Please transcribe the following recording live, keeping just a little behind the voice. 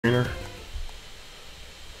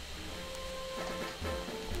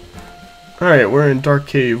Alright, we're in Dark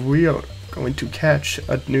Cave. We are going to catch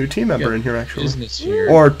a new team member in here, actually. Here.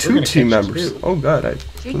 Or two team members. Oh god, I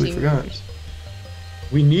completely forgot. Members.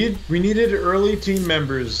 We needed early team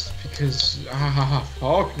members because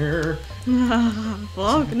Faulkner.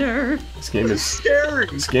 Faulkner. This game is scary.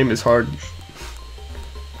 This game is hard.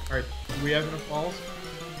 Alright, do we have enough balls?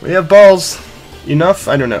 We have balls. Enough?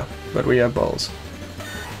 I don't know, but we have balls.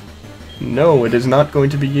 No, it is not going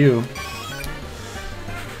to be you.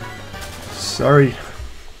 Sorry.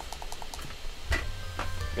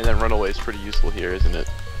 And that runaway is pretty useful here, isn't it?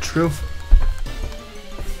 True.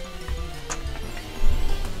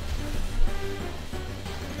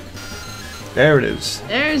 There it is.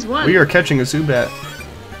 There's one. We are catching a Zubat.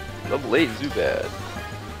 Level 8 Zubat.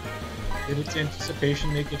 Did its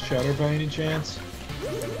anticipation make it shatter by any chance?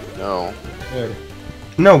 No. Good.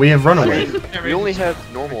 No, we have runaway. We only have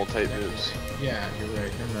normal type moves. Yeah, you're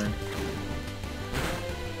right. Never mind.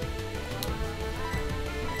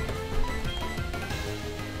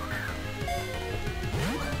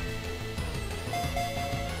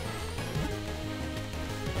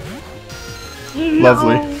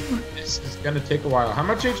 Lovely. This is gonna take a while. How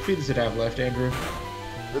much HP does it have left, Andrew?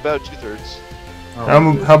 About 2/3.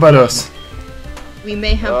 Oh, How about us? We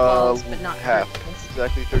may have balls, but not half. crystals.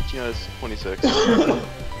 Exactly 13 out of 26. You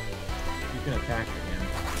can attack again.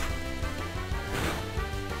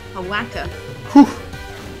 A whacker. Whew.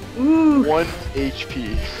 Ooh, 1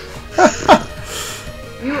 HP.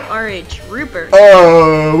 you are a trooper.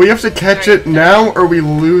 Oh, we have to catch it now, or we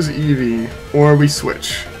lose Eevee, or we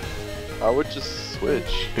switch. I would just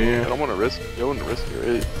switch. Yeah. I don't want to risk. You don't want to risk it,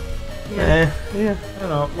 right? Yeah. I don't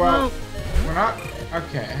know. Well, we're not.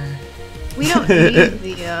 Okay. We don't need the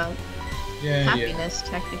Yeah. happiness,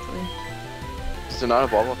 technically. Does it not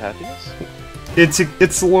evolve with happiness? It's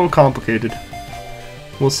a little complicated.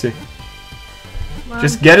 We'll see. Well,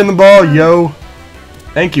 Just get in the ball, yo.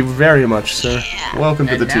 Thank you very much, sir. Welcome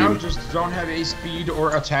to And the now team. just don't have a speed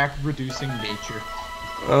or attack reducing nature.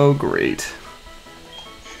 Oh, great.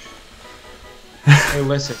 Hey,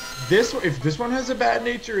 listen. If this one has a bad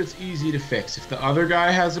nature, it's easy to fix. If the other guy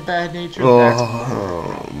has a bad nature, that's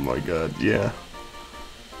Oh my god, yeah.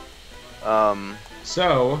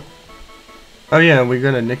 So. Oh yeah, we're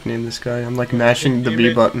gonna nickname this guy. I'm like mashing the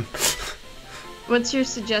B button. what's your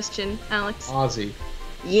suggestion, Alex? Ozzy.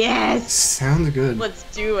 Yes! Sounds good. Let's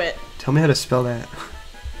do it. Tell me how to spell that.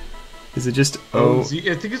 Is it just O? I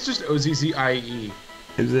think it's just Ozzie.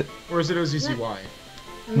 Is it? Or is it Ozzy?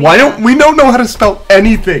 Why don't we don't know how to spell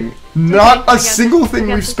anything? Not I a got single this. thing I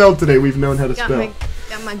got we've this. spelled today we've known how to Got spell.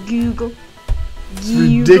 my Google. It's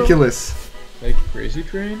ridiculous. Like Crazy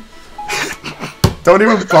Train? Don't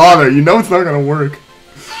even bother. You know it's not gonna work.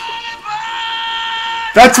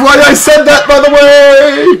 That's why I said that, by the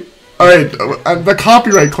way! Alright, the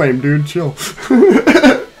copyright claim, dude. Chill.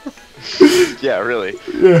 Yeah, really.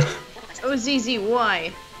 Yeah.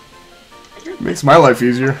 OZZY. Makes my life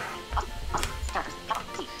easier.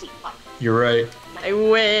 You're right. I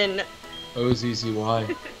win. Ozzy.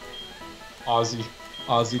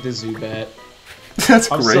 Ozzy the Zubat.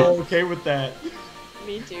 That's I'm great. so okay with that.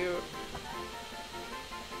 Me too.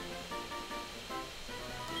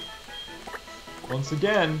 Once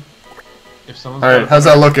again, if someone's Alright, how's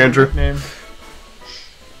that look, Andrew? Nickname,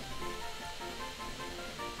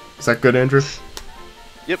 Is that good, Andrew?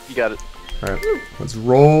 Yep, you got it. Alright, let's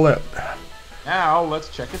roll it. now let's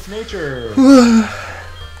check its nature. Bwah,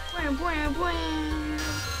 bwah, bwah.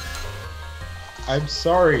 I'm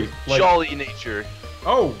sorry. Like, Jolly nature.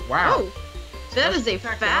 oh wow. Oh, that is a Special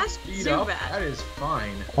attack fast speed up, Zubat. That is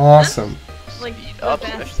fine. Awesome. Like Speed the up,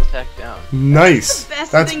 best. special attack down. Nice. That's the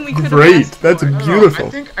best That's thing we could've great. asked That's for. I don't know, beautiful.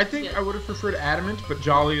 I think I would have preferred adamant, but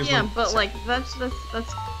Jolly is Yeah, like, but like that's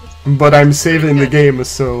But I'm saving the game,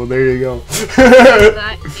 so there you go.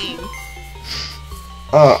 that game.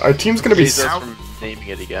 Our team's gonna be Saves us from naming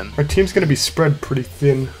it again. our team's gonna be spread pretty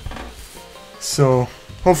thin. So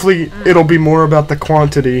hopefully it'll be more about the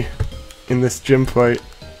quantity in this gym fight.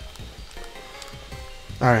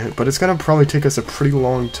 Alright, but it's gonna probably take us a pretty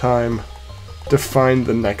long time to find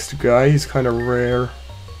the next guy. He's kinda rare.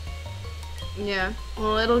 Yeah.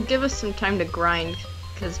 Well, it'll give us some time to grind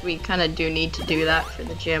because we kind of do need to do that for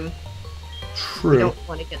the gym. We True. don't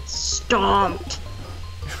want to get stomped.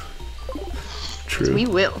 'Cause True. we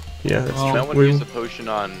will. Yeah, that's Oh. I true. want to use the potion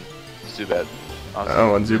on Zubat. Awesome.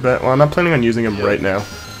 Oh, on Zubat? Well, I'm not planning on using him Yeah. right now.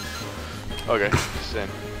 Okay, same.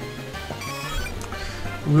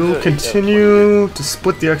 We'll Yeah, continue to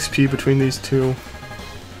split the XP between these two.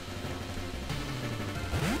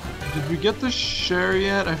 did we get the share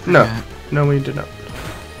yet? I No. forget. No, we did not.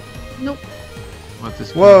 Nope. What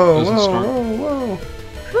this Whoa, doesn't whoa, start. whoa,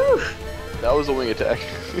 whoa. Whew. That was a wing attack.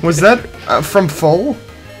 Was that from full?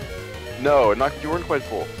 No, not you weren't quite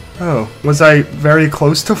full. Oh, was I very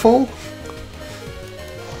close to full?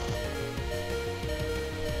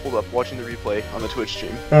 Hold up, watching the replay on the Twitch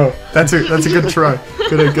stream. Oh, that's a good try.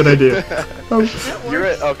 Good idea. Oh,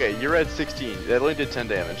 You're at 16. That only did 10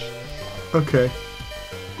 damage. okay.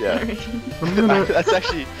 Yeah. I'm gonna...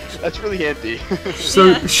 that's really handy.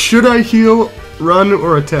 So should I heal, run,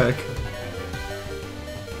 or attack?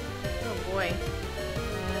 Oh boy.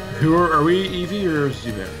 Who are we? Eevee or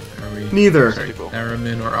Zubat? Are we? Neither. Sorry,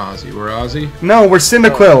 Aramin or Ozzy? We're Ozzy. No, we're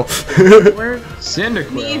Cyndaquil. We're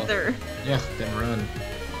Cyndaquil. neither. Yeah, then run.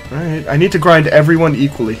 Alright, I need to grind everyone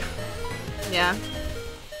equally. Yeah.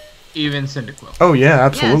 Even Cyndaquil. Oh yeah,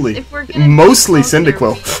 absolutely. Yes, if we're gonna Mostly be closer,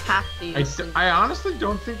 Cyndaquil. we have to use I honestly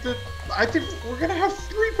don't think that. I think we're gonna have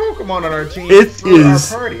 3 Pokemon on our team. It for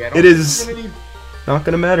is. Our party. It is. Not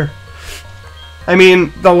gonna matter. I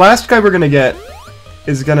mean, the last guy we're gonna get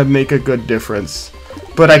is gonna make a good difference.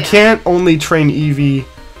 But I can't only train Eevee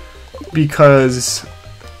because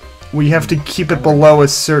we have to keep it below a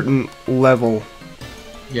certain level.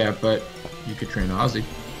 Yeah, but you could train Ozzy.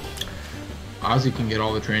 Ozzy can get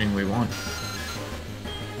all the training we want.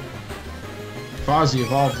 If Ozzy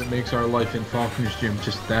evolves, it makes our life in Falconer's Gym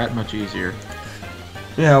just that much easier.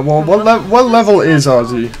 Yeah, well, what level is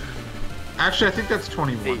Ozzy? Actually, I think that's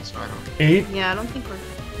 21, so I don't know. 8? Yeah, I don't think we're.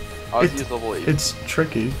 Ozzy is level 8. It's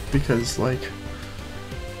tricky because, like,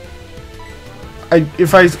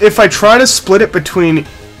 if I try to split it between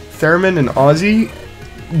Theremin and Ozzy,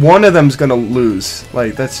 one of them's gonna lose.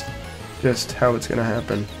 Like, that's just how it's gonna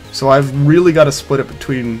happen. So I've really got to split it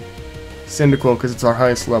between Cyndaquil because it's our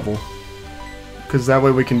highest level. Because that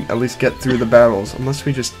way we can at least get through the battles. Unless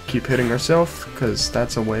we just keep hitting ourselves, because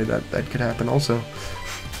that's a way that could happen also.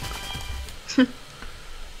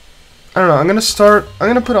 I don't know, I'm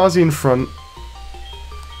gonna put Ozzy in front.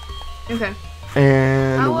 Okay.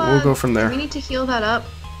 And we'll go from there. Do we need to heal that up?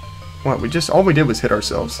 What, all we did was hit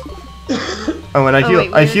ourselves. Oh, and I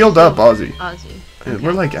wait, healed up Ozzy. Ozzy. Yeah, Okay.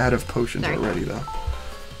 we're like out of potions Sorry. already though.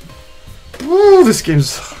 Woo, this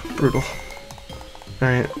game's brutal.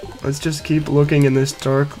 Alright, let's just keep looking in this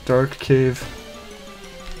dark cave.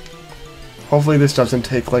 Hopefully this doesn't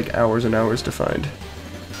take like hours and hours to find.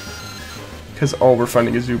 Because all we're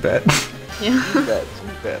finding is Zubat. Yeah. Zubat.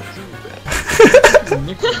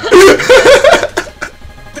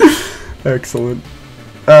 Excellent.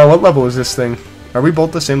 What level is this thing? Are we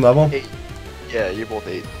both the same level? 8. Yeah, you're both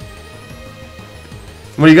 8.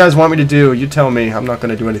 What do you guys want me to do? You tell me. I'm not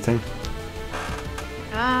gonna do anything.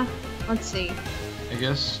 Let's see. I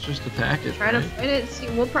guess just attack it. Try to right? fight it. See,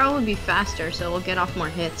 we'll probably be faster, so we'll get off more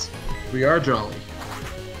hits. We are jolly.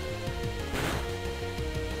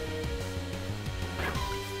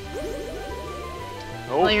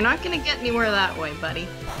 Oh, Well, you're not gonna get anywhere that way, buddy.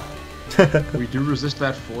 We do resist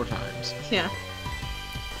that 4 times. Yeah.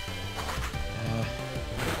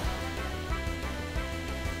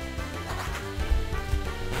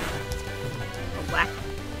 Whack.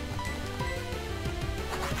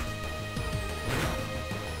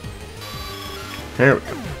 There we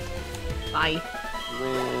go. Bye.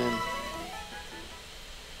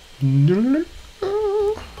 win.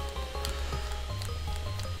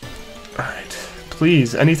 Alright.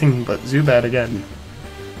 Please, anything but Zubat again.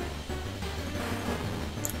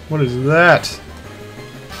 What is that?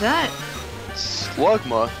 That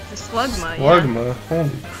Slugma. the Slugma. Slugma. Holy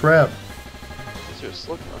crap. Is there a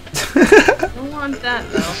Slugma? Yeah. Don't want that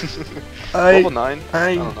though. Level 9? I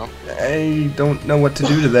I don't know. I don't know what to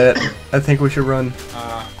do to that. I think we should run.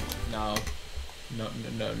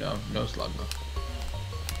 No Slugma.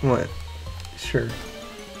 What? Sure.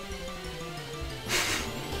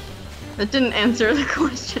 That didn't answer the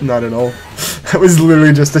question. Not at all. That was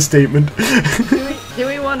literally just a statement. Do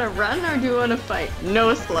we want to run or do we want to fight?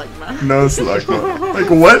 No Slugma. No Slugma. Like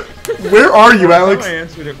what? Where are you, Alex? I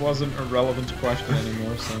answered it wasn't a relevant question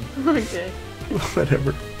anymore, so. Okay.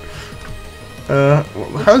 Whatever.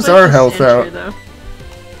 How's our health out? Though.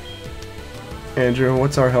 Andrew,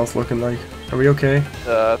 what's our health looking like? Are we okay?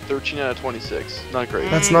 13 out of 26. Not great.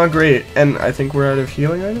 That's not great. And I think we're out of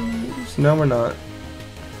healing items? No, we're not.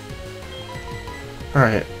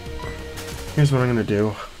 Alright. Here's what I'm gonna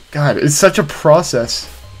do. God, it's such a process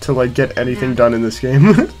to, like, get anything done in this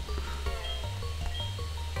game.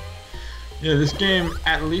 Yeah, this game,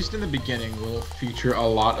 at least in the beginning, will feature a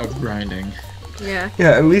lot of grinding. Yeah.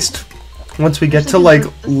 Yeah, at least once we get to, like,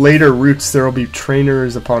 later routes, there will be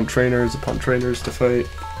trainers upon trainers upon trainers to fight.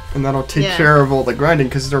 And that'll take care of all the grinding,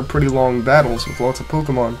 because they're pretty long battles with lots of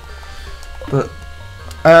Pokemon. But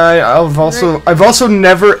I've also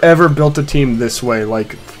never ever built a team this way,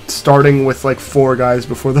 like starting with like 4 guys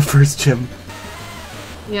before the first gym.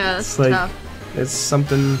 Yeah, that's It's like tough. it's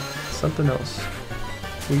something else.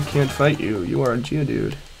 We can't fight you. You are a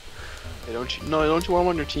Geodude. Hey, don't you want him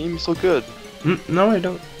on your team? He's so good. No, I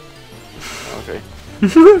don't. Okay.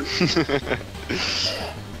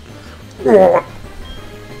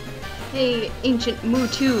 Hey, Ancient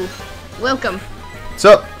Mewtwo, welcome. What's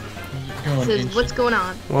up? Going Says, ancient. what's going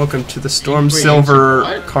on? Welcome to the Storm Wait, Silver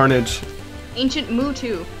ancient what? Carnage. Ancient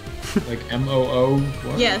Mewtwo. Like M-O-O?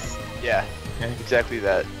 What? Yes. Yeah, Okay. exactly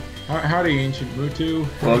that. Howdy, Ancient Mewtwo.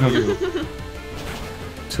 How Welcome. are you?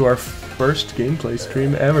 To our first gameplay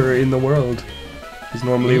stream ever in the world. Because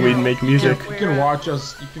normally Yeah. we'd make music. You can watch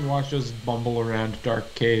us bumble around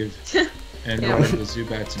Dark Cave and Yeah. run into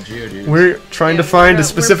Zubats and Geodudes. We're trying to Yeah, find we're a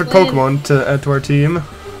specific playing- Pokemon to add to our team.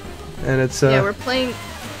 And it's Yeah, we're playing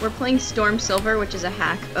Storm Silver, which is a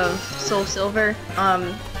hack of Soul Silver.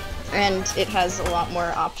 And it has a lot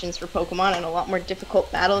more options for Pokemon and a lot more difficult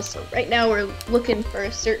battles. So right now we're looking for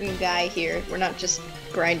a certain guy here. We're not just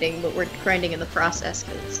grinding, but we're grinding in the process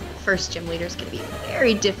because the first gym leader is going to be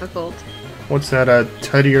very difficult. what's that,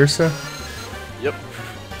 Teddy Ursa? Yep.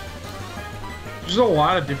 There's a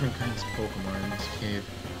lot of different kinds of Pokemon in this cave.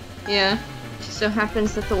 Yeah. Just so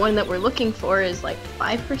happens that the one that we're looking for is like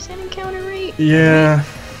 5% encounter rate. Yeah.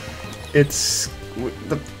 It's...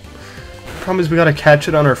 The problem is we gotta catch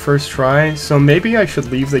it on our first try, so maybe I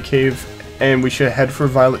should leave the cave and we should head for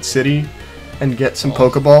Violet City and get some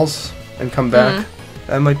Pokeballs and come back.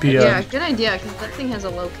 That might be Yeah, good idea, because that thing has a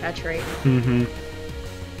low catch rate.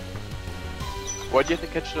 Why'd you have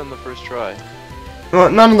to catch it on the first try? Well,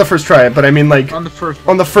 not on the first try, but I mean like On the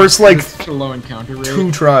first like it's such a low encounter rate.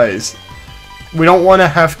 2 tries. We don't want to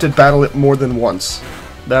have to battle it more than once.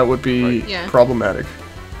 That would be Right. Yeah. problematic.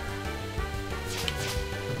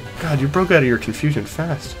 God, you broke out of your confusion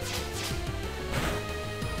fast.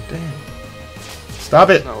 Damn. Stop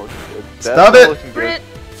it! That's not looking good. That's Stop not it! looking good. Brit!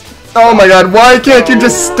 Oh my god, why can't you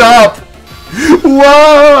just stop?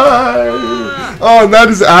 Why? Oh, that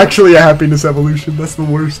is actually a happiness evolution. That's the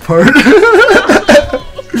worst part.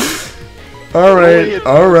 Alright,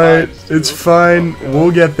 alright. It's fine.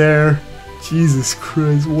 We'll get there. Jesus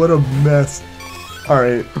Christ, what a mess.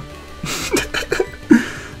 Alright.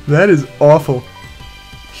 That is awful.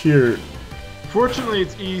 Here. Fortunately,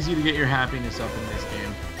 it's easy to get your happiness up in this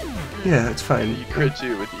game. Yeah, it's fine. You crit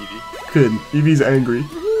too with Eevee. Good. Eevee's angry.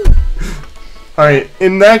 Alright,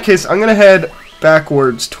 in that case, I'm gonna head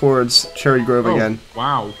backwards towards Cherry Grove Oh, again.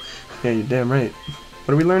 wow. Yeah, you're damn right.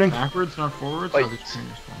 What are we learning? Backwards, not forwards? Like- Oh, the train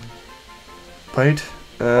is falling. Bite.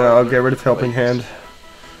 I'll get rid of Helping Hand.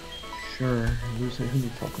 Sure. Who's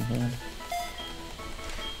Pokemon?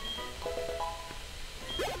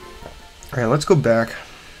 Alright, let's go back.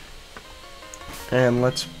 And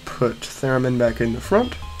let's put Theremin back in the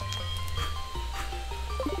front.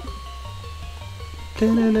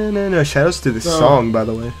 Da-na-na-na-na. Shouts to the So- song, by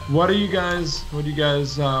the way. What are you guys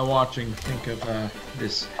watching think of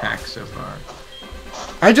this hack so far?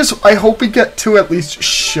 I hope we get to at least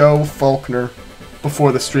show Faulkner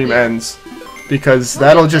before the stream Yeah. ends. Because We'll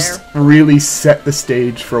that'll get just really set the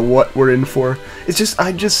stage for what we're in for. It's just,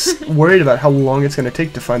 I'm just worried about how long it's gonna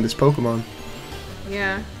take to find this Pokemon.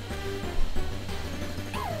 Yeah.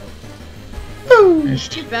 It's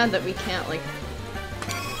too bad that we can't, like,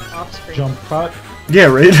 off-screen. Jump cut. Yeah,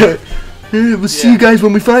 right? We'll see you guys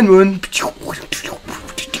when we find one.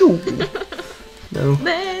 No.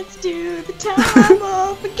 Let's do the time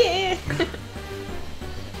off again.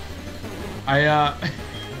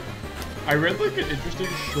 I read like an interesting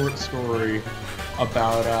short story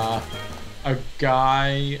about a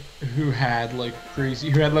guy who had like a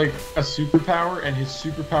superpower, and his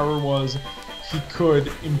superpower was he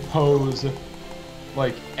could impose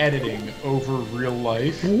like editing over real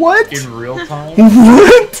life What? in real time.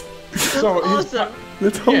 What? So Awesome.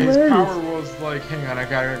 That's yeah, his hilarious. power was like, hang on, I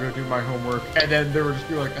gotta go do my homework, and then there would just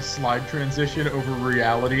be like a slide transition over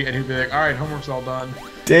reality, and he'd be like, all right, homework's all done.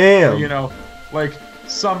 Damn. You know, like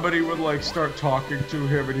somebody would like start talking to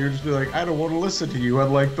him, and he would just be like, I don't want to listen to you,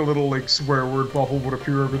 and like the little like swear word bubble would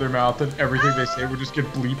appear over their mouth, and everything they say would just get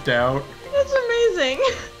bleeped out. That's amazing.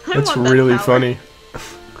 I That's want that really power. funny.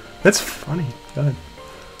 That's funny. God.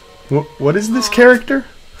 What is this character?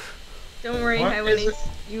 Don't worry, What Highway. is it?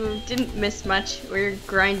 You didn't miss much. We're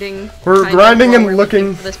grinding. We're kind of grinding while and we're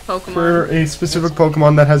looking for this Pokemon. For a specific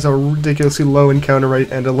Pokemon that has a ridiculously low encounter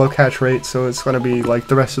rate and a low catch rate, so it's gonna be like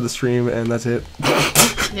the rest of the stream, and that's it.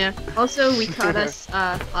 Yeah. Also, we caught us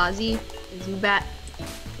Ozzy, Zubat.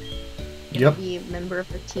 Yep. Be a member of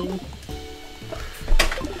the team.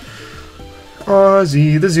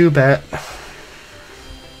 Ozzy the Zubat.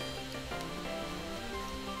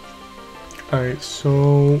 Alright,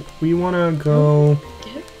 so we wanna go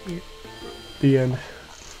the end.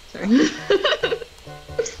 Sorry.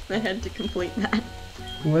 I had to complete that.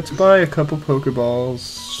 Let's buy a couple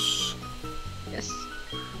Pokeballs. Yes.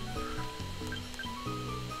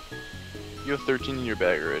 You have 13 in your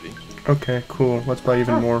bag already. Okay, cool. Let's buy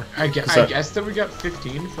even more. I guess that we got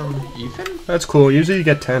 15 from Ethan? That's cool. Usually you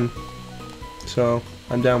get 10. So,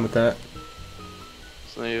 I'm down with that.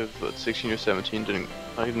 So now you have, what, 16 or 17?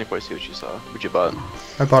 I didn't quite see what you saw. What you bought?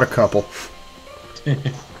 I bought a couple.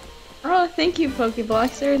 Oh, thank you,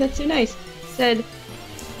 Pokebloxer. That's so nice. Said,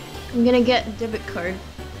 I'm gonna get a debit card in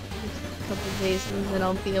a couple of days, and then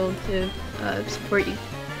I'll be able to support you.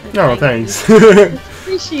 Oh, thanks.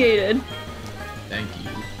 Appreciated. Thank you.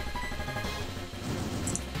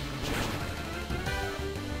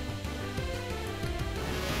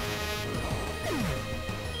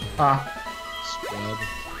 Scrub.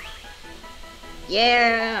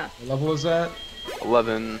 Yeah. What level is that?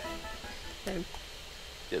 11. Okay.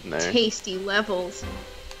 Getting there. Tasty levels.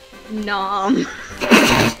 Nom.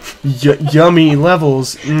 Yummy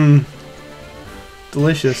levels. Mmm.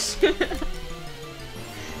 Delicious.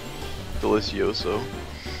 Delicioso.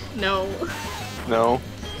 No. No.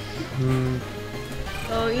 Mm,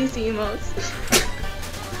 Oh, easy emotes.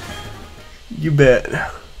 you bet.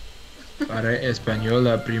 Para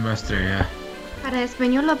española prima estrella. Para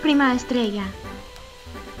español la prima estrella.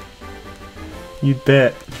 You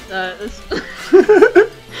bet.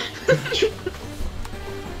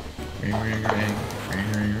 Ring, ring, ring,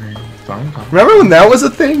 ring, ring, ring. Phone call. Remember when that was a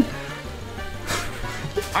thing?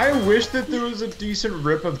 I wish that there was a decent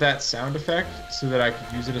rip of that sound effect so that I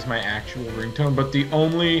could use it as my actual ringtone, but the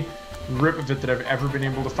only rip of it that I've ever been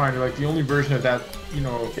able to find, or like the only version of that, you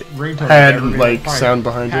know, ringtone Had I've ever been like able to find sound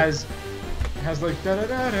behind it. has like da da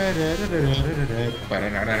da da da da da da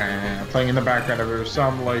da playing in the background of it, or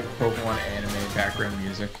some like Pokemon anime background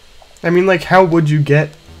music. I mean, like, how would you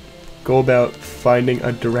go about finding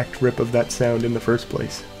a direct rip of that sound in the first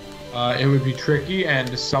place? It would be tricky,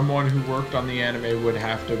 and someone who worked on the anime would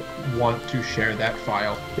have to want to share that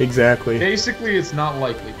file. Exactly. Basically, it's not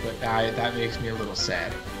likely, but that makes me a little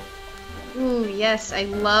sad. Ooh, yes, I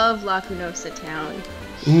love Lacunosa Town.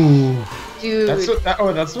 Ooh. Dude. That's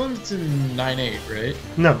the one that's in 9.8, right?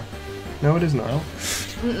 No. No, it is not.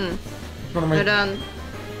 Mm-mm. Which one am I?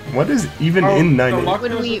 But, What is even Oh, in the 9.8? luck-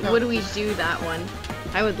 would we do that one?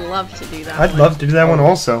 I would love to do that I'd one. love to do that one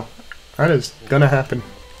also. That is gonna happen.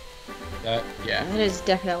 Yeah. That is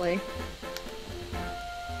definitely.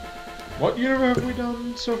 What universe have we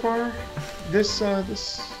done so far? This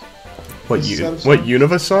What This episode? What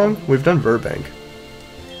Universe song? We've done Burbank.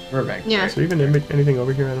 Burbank. Yeah. So even anything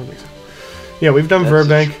over here? I don't think so. Yeah, we've done That's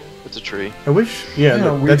Burbank. It's a tree. I wish.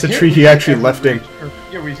 Yeah, we've that's a hit- tree we've he hit actually every left in.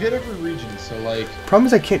 Yeah, we've hit every region, so like. Problem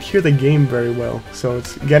is I can't hear the game very well, so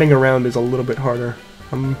it's getting around is a little bit harder.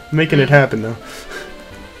 I'm making it happen though.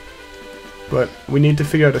 But we need to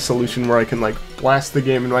figure out a solution where I can like blast the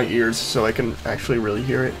game in my ears so I can actually really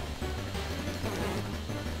hear it.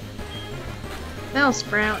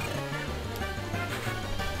 Bellsprout.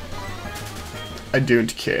 I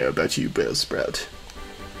don't care about you, Bellsprout.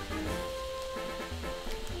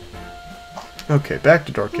 Okay, back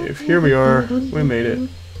to Dark Cave. Here we are. We made it.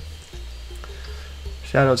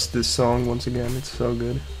 Shoutouts to this song once again. It's so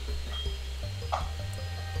good.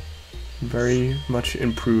 Very much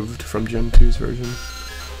improved from Gen 2's version.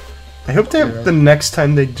 I hope that the next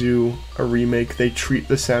time they do a remake, they treat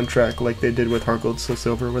the soundtrack like they did with Heart Gold Soul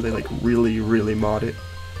Silver, where they like really mod it.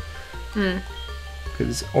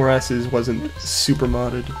 Because Oras's wasn't super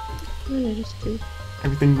modded. What did I just do?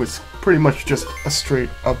 Everything was pretty much just a straight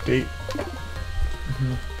update.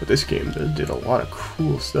 But this game did a lot of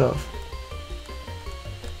cool stuff.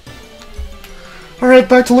 Alright,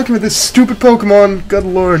 back to looking at this stupid Pokemon. Good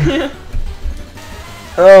lord.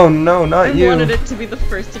 Oh no, not I you. wanted it to be the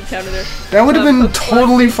first encounter there. That would have been Pokemon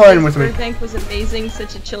totally fine with me. Burbank was amazing,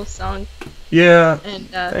 such a chill song. Yeah, And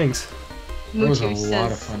thanks. It was a Mutu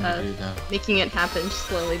lot of says, fun to do that. making it happen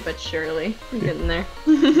slowly but surely. We're getting there.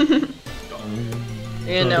 Dum,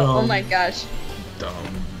 You know, oh dum, my gosh. dum.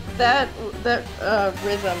 That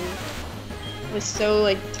rhythm was so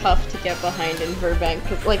like tough to get behind in Burbank.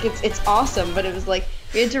 'Cause, like it's awesome, but it was like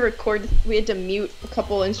we had to mute a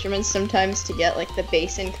couple instruments sometimes to get like the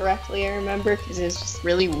bass in correctly. I remember because it was just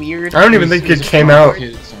really weird. I don't even think it was a came out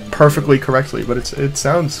complicated song. perfectly correctly, but it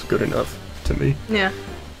sounds good enough to me. Yeah,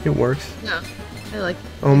 It works. no, I like.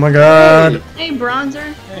 Oh my god. Hey,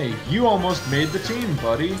 Bronzer. Hey, you almost made the team,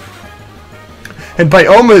 buddy. And by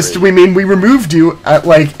almost, we mean we removed you at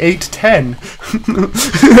like 8:10.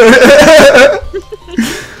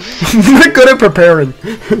 We're good at preparing.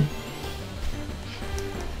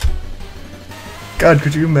 God,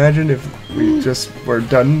 could you imagine if we just were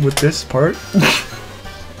done with this part?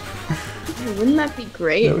 Wouldn't that be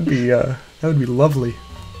great? That would be lovely.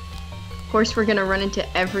 Of course, we're gonna run into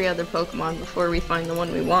every other Pokemon before we find the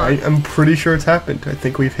one we want. I'm pretty sure it's happened. I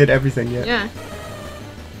think we've hit everything yet. Yeah.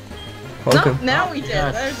 Welcome. No, now we did.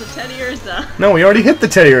 Yeah. There's a Teddy Ursa. No, we already hit the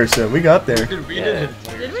Teddy Ursa. We got there. We did it.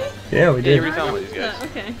 Did we? Yeah, we Yeah, did. you found one of these guys.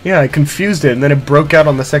 Okay. Yeah, I confused it, and then it broke out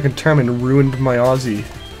on the second term and ruined my Aussie.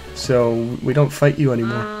 So we don't fight you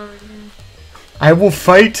anymore. I will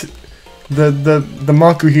fight the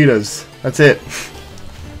Makuhitas. That's it.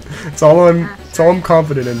 That's all I'm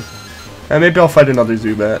confident in. And maybe I'll fight another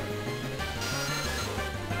Zubat.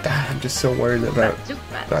 I'm just so worried about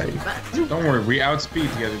dying. Don't worry, we outspeed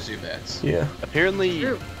the other Zubats. Yeah. Apparently,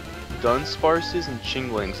 True. Dunsparces and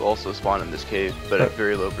Chinglings also spawn in this cave, but at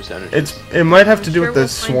very low percentages. It might have to I'm do sure with the we'll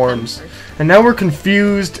find swarms. them first. And now we're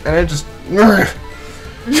confused, and I just...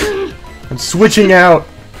 I'm switching out.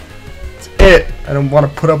 That's it. I don't want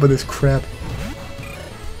to put up with this crap.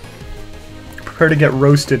 Prepare to get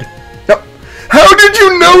roasted. No. How did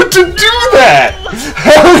you know to do that?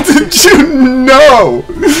 How did you know?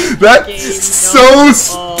 That's so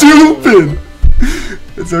stupid.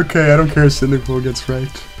 It's okay. I don't care if Cyndaquil gets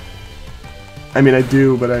right. I mean, I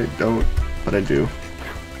do, but I don't. But I do.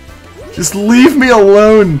 Just leave me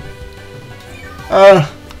alone.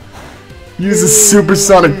 Uses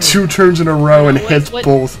Supersonic 2 turns in a row and hits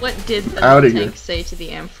both. What did the Outta here. tank say to the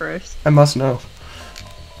Ampharos? I must know.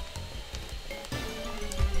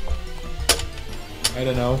 I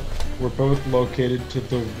don't know. We're both located to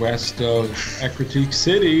the west of Ekritique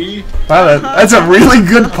City. Wow, that's a really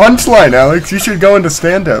good punchline, Alex. You should go into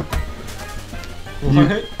stand-up.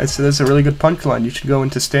 What? I said that's a really good punchline. You should go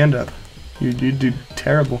into stand-up. You do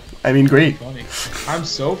terrible. I mean, great. Funny.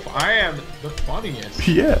 I am the funniest.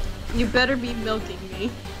 Yeah. You better be milking me.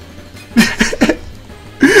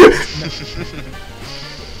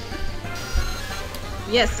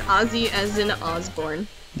 Yes, Ozzy as in Osborne.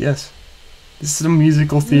 Yes. This is a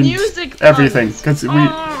musical theme. Music Everything, puns. because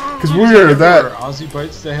we're that. Ozzy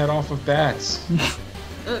bites the head off of bats.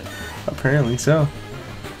 Apparently so.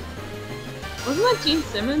 Wasn't that Gene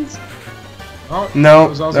Simmons? Oh, No,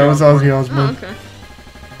 Ozzy that was Osbourne. Ozzy Oh, Osbourne. okay.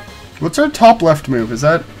 What's our top left move? Is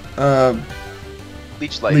that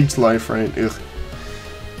Leech Life. Leech Life, right? Ugh.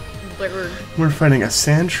 Bird. We're fighting a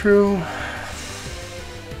Sandshrew.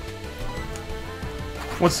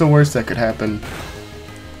 What's the worst that could happen?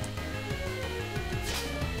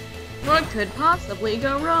 What could possibly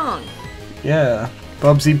go wrong? Yeah,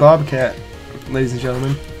 Bubsy Bobcat, ladies and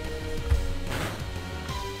gentlemen.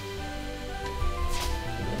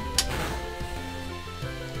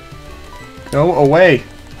 Go away.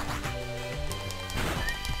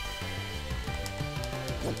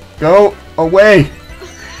 Go away.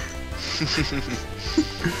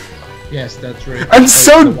 Yes, that's right. I'm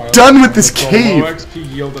so The wild- done with this the cave. Low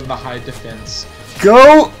XP yield and the high defense.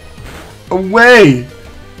 Go away.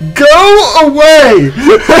 Go away.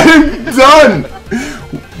 I'm done.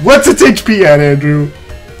 What's its HP at, Andrew?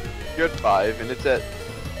 You're at 5, and it's at,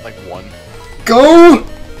 like, 1. Go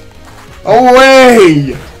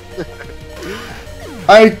away.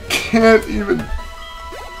 I can't even...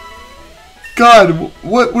 God,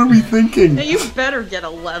 what were we thinking? Hey, you better get a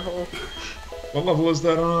level. What level is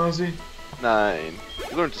that on Ozzy? 9.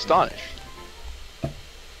 You learned Astonish.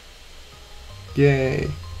 Yay.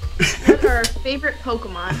 What are our favorite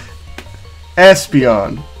Pokemon?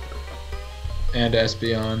 Espeon. And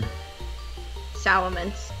Espeon.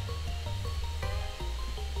 Salamence.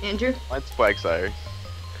 Andrew? Mine's Quagsire.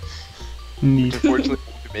 Neat. Unfortunately,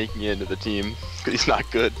 won't be making it into the team, because he's not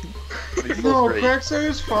good. But he's still No, great. Quagsire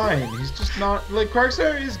is fine. He's just not like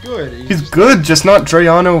Quagsire is good. He's good, just not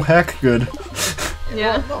Drayano hack good.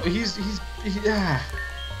 Yeah. No,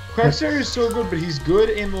 Quagsire is so good, but he's good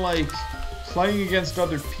in like playing against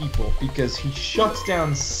other people because he shuts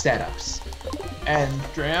down setups, and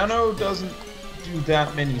Drayano doesn't do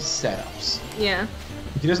that many setups. Yeah.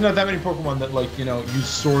 He doesn't have that many Pokemon that like use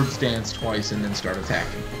Swords Dance twice and then start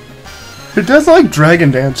attacking. Who does like Dragon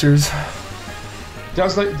Dancers?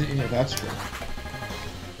 Does like yeah, that's true.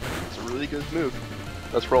 It's a really good move.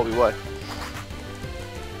 That's probably why.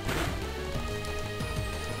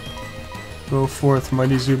 Go forth,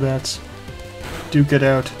 mighty Zubats. Duke it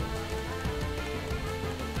out.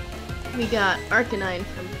 We got Arcanine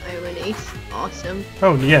from Island Ace. Awesome.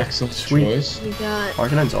 Oh yeah, Excellent sweet. choice. We got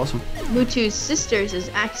Arcanine's awesome. Mewtwo's sisters is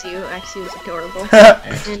Axew. Axew is adorable.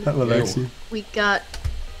 I love Axie. We got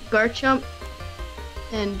Garchomp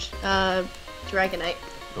and Dragonite.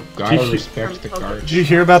 Oh, gotta Did you- respect the guard. Did you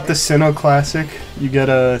hear about the Sinnoh Classic? You get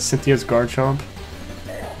a Cynthia's Garchomp.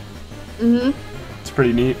 Mm-hmm.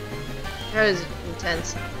 pretty neat. That was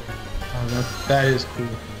intense. Oh, that is cool.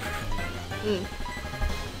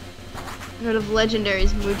 Out of legendaries,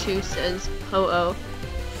 Muchu says Ho-Oh.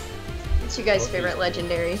 What's your guys' favorite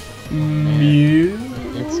legendary? Mew.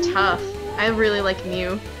 It's tough. I really like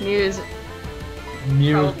Mew. Mew is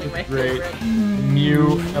probably my great. favorite.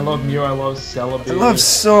 Mew. I love Mew. I love Celebi. I love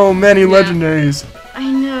so many legendaries. I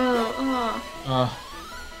know. Oh.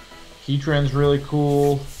 Heatran's really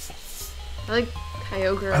cool. I like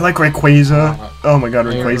Kyogre. I like Rayquaza. Oh my god,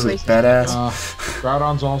 Rayquaza is badass.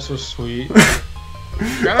 Groudon's also sweet.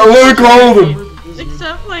 I like all of them!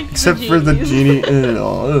 Except like Except the for the genies. genie.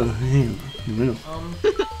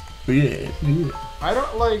 Yeah. I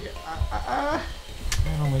don't like. I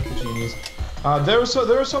don't like the genies. There were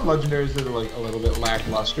some legendaries that are like a little bit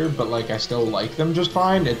lackluster, but like I still like them just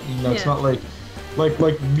fine. It's not like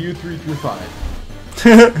Mew 3 through 5.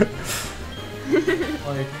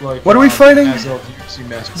 like What are we fighting? As of UC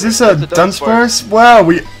Master. Is this a Dunsparce? Wow,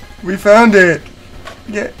 we found it.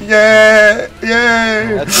 Yeah, yay!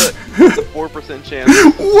 That's a 4% chance.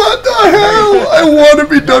 What the hell? I want to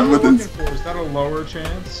be done with this. Is that a lower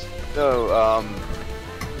chance? No,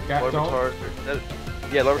 Larvitar?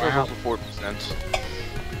 Larvitar's Wow. also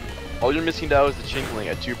 4%. All you're missing now is the Chinkling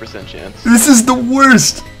at 2% chance. This is the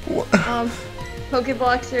worst.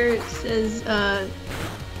 Pokeboxer says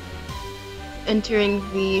entering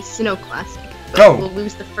the Sinnoh Classic. But Oh. we'll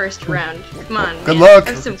lose the first round. Come on, Good man. luck.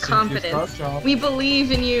 Have some confidence. Job. We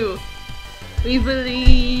believe in you. We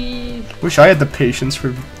believe. Wish I had the patience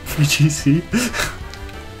for VGC,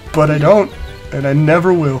 but I don't, and I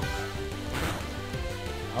never will.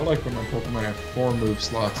 I like when my Pokemon have 4 move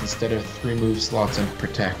slots instead of 3 move slots and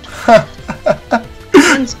Protect.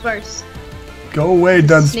 Dunsparce. Go away, Snake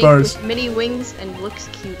Dunsparce. with mini wings and looks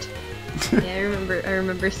cute. Yeah, I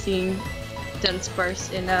remember seeing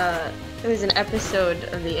Dunsparce in it was an episode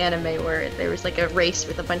of the anime where there was like a race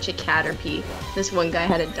with a bunch of Caterpie. This one guy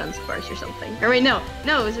had a Dunsparce or something. Or wait, no,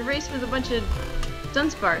 it was a race with a bunch of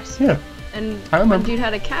Dunsparce. Yeah. And I one remember. dude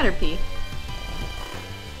had a Caterpie.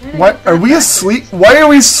 Where did I What? get that Are we back? asleep? Why are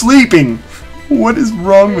we sleeping? What is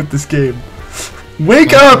wrong with this game?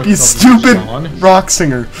 Wake up, you stupid rock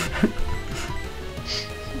singer.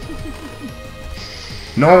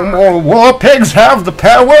 No more war pigs have the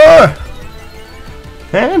power.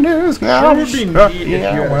 And who's now It would be neat if you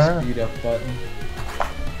had a speed up button.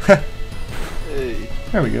 Hey,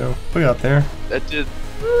 There we go. Look out there. that did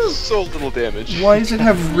so little damage. Why does it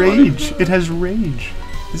have rage? It has rage.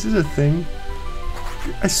 This is a thing.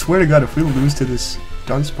 I swear to God, if we lose to this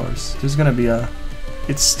Dunsparce, there's gonna be a.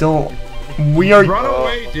 It's still. We are. Run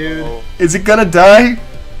away, dude. Is it gonna die?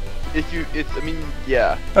 I mean,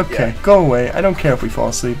 yeah. Okay, Yeah. go away. I don't care if we fall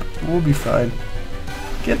asleep. We'll be fine.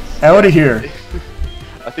 Get out of here.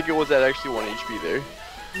 I think it was at actually 1 HP there.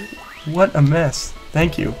 What a mess.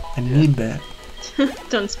 Thank you. I need that.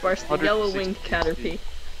 Dunsparce, the yellow-winged Caterpie.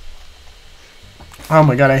 Oh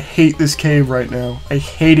my god, I hate this cave right now. I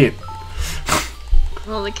hate it.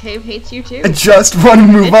 Well, the cave hates you too. I just want to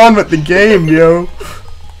move on with the game, yo.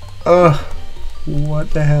 Ugh.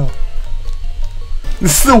 What the hell?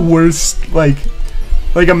 This is the worst, like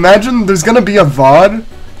imagine there's gonna be a VOD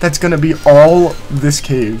that's gonna be all this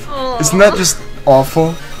cave. Isn't that just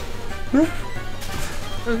awful?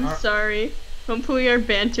 I'm sorry. Hopefully our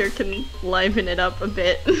banter can liven it up a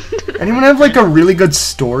bit. Anyone have like a really good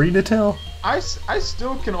story to tell? I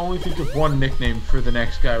still can only think of one nickname for the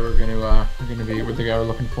next guy we're gonna be with the guy we're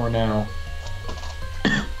looking for now.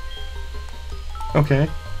 Okay.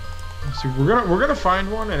 So we're gonna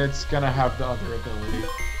find one and it's gonna have the other ability.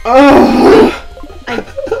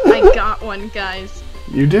 I got one, guys.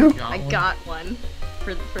 You do? I got one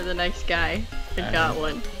for the next guy. I got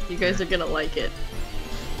one. You guys are gonna like it.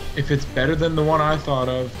 If it's better than the one I thought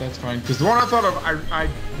of, that's fine. Because the one I thought of, I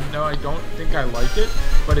don't think I like it,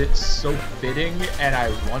 but it's so fitting and I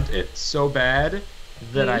want it so bad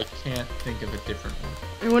that I can't think of a different one.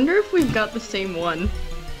 I wonder if we've got the same one.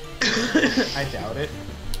 I doubt it.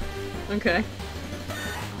 Okay.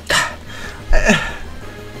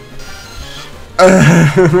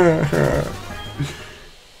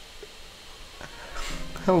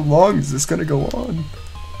 How long is this gonna go on?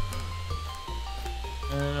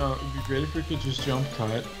 I don't know, it'd be great if we could just jump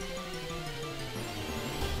cut.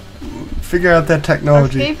 Figure out that Our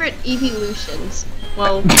technology. favorite evolutions.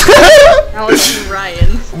 Well, Alex and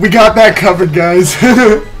Ryan's. We got that covered, guys.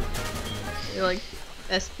 You're like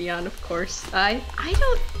Espeon, of course. I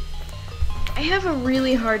have a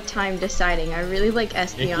really hard time deciding. I really like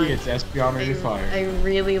Espeon. Nikki, it's Espeon or you're fired. I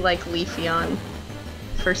really like Leafeon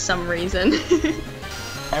for some reason.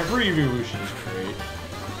 Every evolution is great.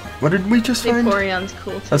 What did we just find? Vaporeon's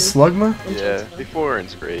cool too. A Slugma? Yeah,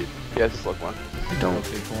 Vaporeon's great. Yeah, it's a Slugma. I don't.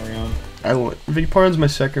 Vaporeon. I want Vaporeon's my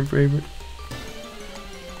second favorite.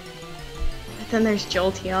 But then there's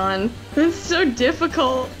Jolteon. It's so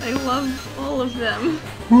difficult. I love all of them.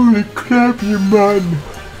 Holy crap, you man!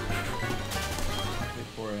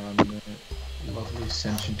 Vaporeon, the lovely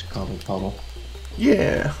sentient cuddle puddle.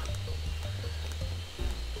 Yeah.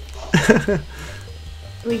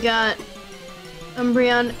 We got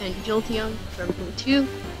Umbreon and Jolteon from Mewtwo.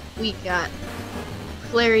 We got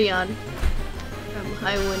Flareon from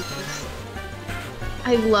Highwind.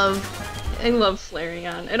 I love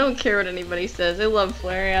Flareon. I don't care what anybody says. I love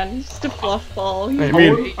Flareon. He's just a fluff ball. He's I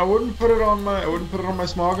great. mean- I wouldn't put it on my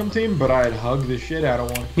Smogum team, but I'd hug the shit out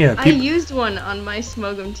of one. Yeah, I used one on my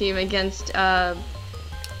Smogum team against Ryan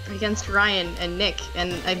and Nick,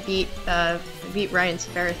 and I beat Ryan's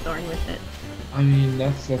Ferrothorn with it. I mean,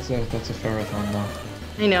 that's a Ferrothorn though.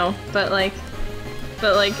 I know, but like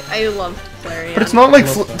I love Flareon. But it's not like,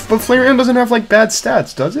 but Flareon doesn't have like bad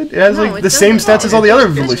stats, does it? It has No, like it the same doesn't. stats as all the other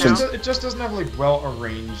evolutions. It just doesn't have like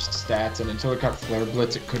well-arranged stats, and until it got Flare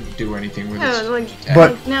Blitz, it couldn't do anything with Yeah, its like, attack.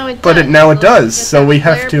 But- like, now it but does. it now it Like, does, get so that we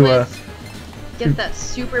have Flare to, Blitz, get that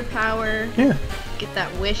superpower. Yeah. Get that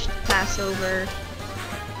wish to pass over.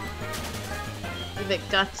 Give it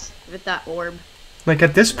guts. Give it that orb. Like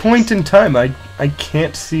at this point in time, I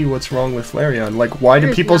can't see what's wrong with Flareon. Like, why do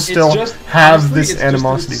There's people not- still It's just- have honestly, this it's just that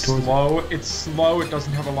animosity it's towards it? slow. It's slow. It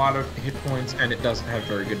doesn't have a lot of hit points, and it doesn't have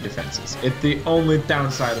very good defenses. The only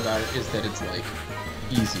downside about it is that it's like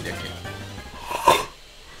easy to kill.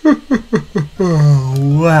 Oh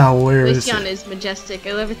wow, where is Glaceon it? is majestic.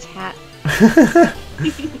 I love its hat.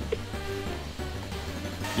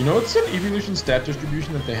 You know, it's an evolution stat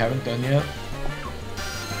distribution that they haven't done yet.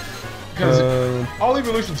 Because all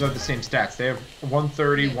evolutions have the same stats. They have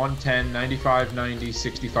 130, 110, 95, 90,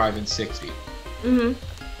 65, and 60. And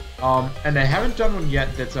they haven't done one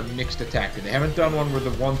yet that's a mixed attack. They haven't done one where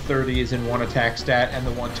the 130 is in one attack stat and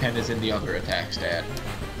the 110 is in the other attack stat.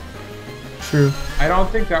 True. I don't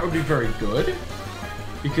think that would be very good,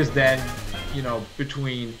 because then, you know,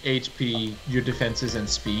 between HP, your defenses, and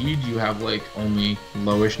speed, you have like only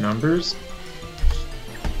lowish numbers.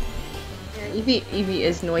 Yeah, Eevee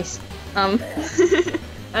is nice. Out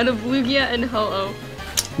of Lugia and Ho-Oh,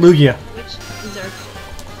 Lugia. which is our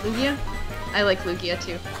Lugia? I like Lugia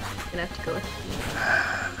too. Gonna have to go with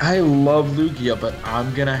Lugia. I love Lugia, but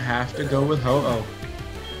I'm gonna have to go with Ho-Oh.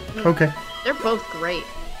 Okay. They're both great.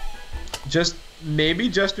 Maybe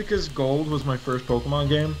just because Gold was my first Pokemon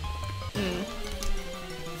game.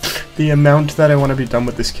 The amount that I want to be done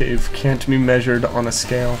with this cave can't be measured on a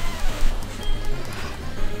scale.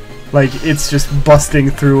 Like, it's just busting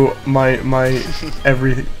through my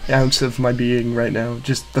every ounce of my being right now.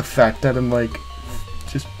 Just the fact that I'm like,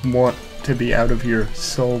 just want to be out of here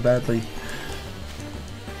so badly.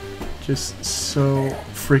 Just so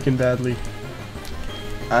freaking badly.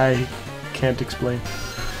 I can't explain.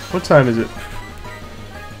 What time is it?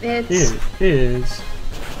 It's It is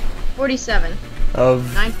 47. of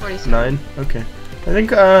 9:47. 9? Okay. I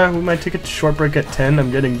think we might take a short break at 10.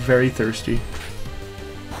 I'm getting very thirsty.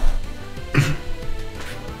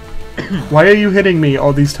 Why are you hitting me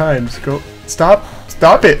all these times? Go. Stop.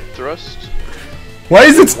 Stop it. Thrust. Why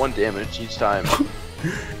is it? 1 damage each time.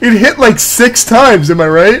 It hit like 6 times, am I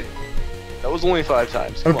right? That was only 5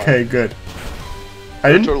 times. Come Okay, on. good. I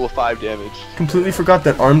A didn't total of 5 damage. completely forgot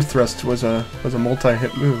that armed thrust was a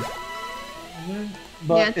multi-hit move.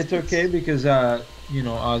 But Yeah, it's okay because, you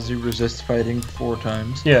know, Ozzy resists fighting 4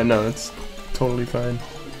 times. Yeah, no, it's totally fine.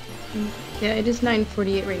 Yeah, it is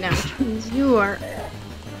 9:48 right now, which means you are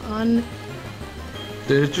on.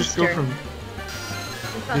 Did it just go Sure. from?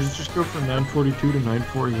 with Did it us. just go from 942 to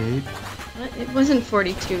 948? What? It wasn't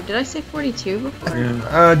 42. Did I say 42 before?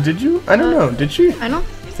 Yeah. Did you? I don't know. Did she? I don't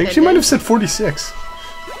I think I she might did. have said 46.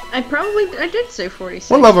 I did say 46.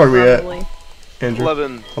 What level are we at? probably. Andrew?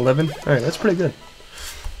 11. 11? Alright, that's pretty good.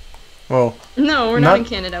 Well, No, we're Not- not in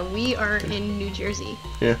Canada. We are in New Jersey.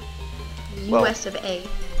 yeah. Well- US of A.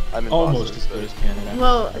 I'm in Almost as Boston, good as Canada.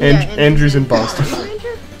 Well, And- yeah, Andrew's in Boston. Where are you,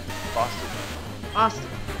 Andrew? Boston. Boston.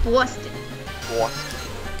 Boston. Boston.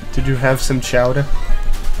 Did you have some chowder?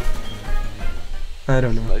 I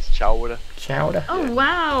don't know. Nice chowder. Chowder? Oh Yeah.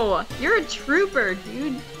 wow, you're a trooper,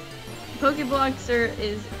 dude. Pokebloxer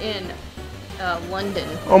is in London.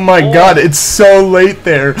 Oh my god, it's so late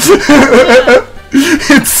there.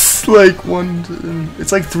 It's like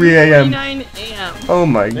it's like 3 a.m. 9 a.m. Oh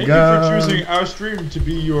my Thank god. you for choosing our stream to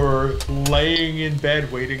be your laying in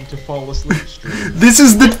bed waiting to fall asleep stream. This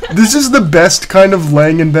is the best kind of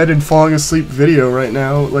laying in bed and falling asleep video right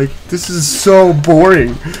now. Like, this is so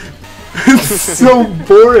boring. It's so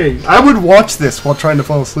boring. I would watch this while trying to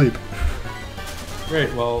fall asleep.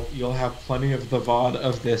 Great. Well, you'll have plenty of the VOD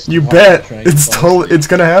of this. You to watch bet. trying to It's fall asleep. it's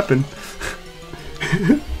gonna happen.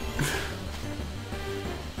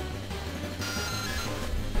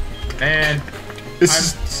 Man,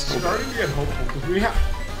 It's I'm starting to get hopeful because we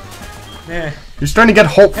have. Eh, You're starting to get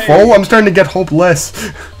hopeful. Hey. I'm starting to get hopeless.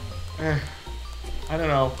 I don't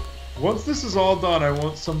know. Once this is all done, I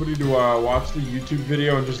want somebody to watch the YouTube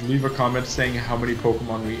video and just leave a comment saying how many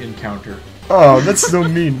Pokemon we encounter. Oh, that's so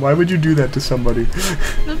mean. Why would you do that to somebody?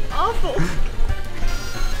 That's awful.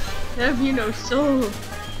 Have you no soul?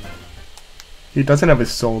 He doesn't have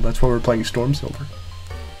his soul. That's why we're playing Storm Silver.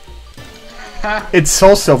 It's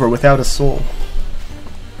Soul Silver without a soul.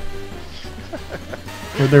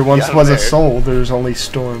 Where there once Got him was a there. soul, there's only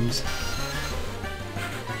storms.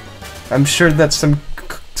 I'm sure that some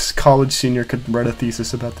college senior could write a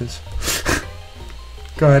thesis about this.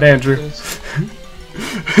 Go ahead, Andrew.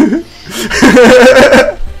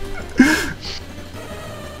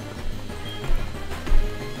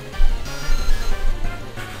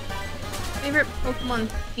 Favorite Pokemon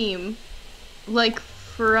theme? Like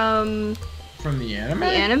from From the anime? the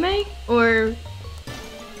anime? Or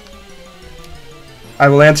I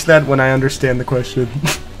will answer that when I understand the question.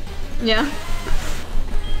 yeah.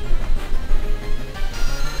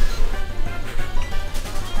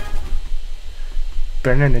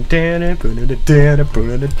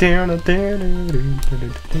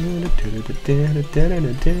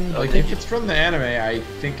 Like, if it's from the anime, I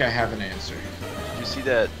think I have an answer. Did you see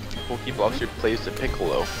that Pokeblox replaced a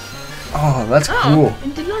Piccolo? Oh, that's Oh, cool.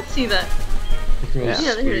 I did not see that. Because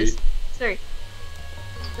Yeah, there it is. Sorry.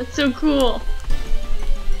 That's so cool.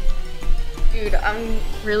 Dude, I'm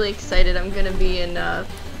really excited. I'm gonna be in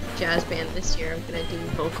jazz band this year. I'm gonna do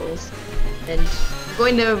vocals. And I'm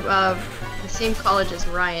going to the same college as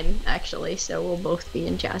Ryan, actually, so we'll both be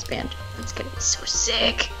in jazz band. It's gonna be so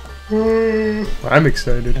sick. I'm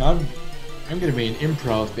excited. And I'm gonna be an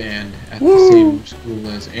improv band at Woo! the same school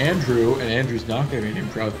as Andrew, and Andrew's not gonna be an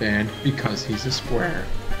improv band because he's a square.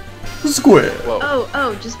 Square. Whoa.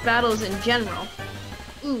 Oh, just battles in general.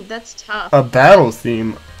 Ooh, that's tough. A battle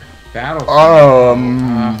theme. Battle.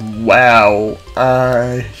 Wow.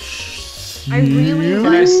 I really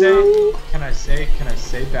Can I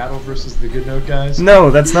say battle versus the Good Note guys? No,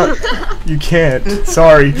 that's not. You can't.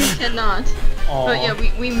 Sorry. We cannot. Aw. But yeah,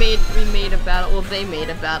 we made a battle. Well, they made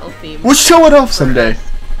a battle theme. We'll show it off for someday. us.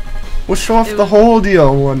 We'll show off It the was- whole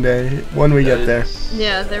deal one day when we get there.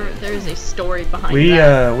 Yeah, there is a story behind We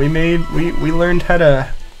that. we learned how to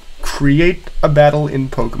create a battle in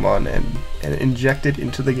Pokemon and inject it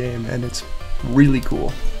into the game, and it's really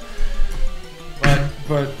cool.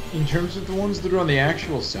 But in terms of the ones that are on the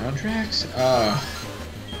actual soundtracks,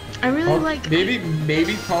 I really like. maybe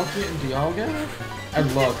Palkia and Dialga. I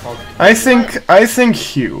love Palkia. I think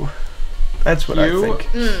Hugh. That's what Hugh? I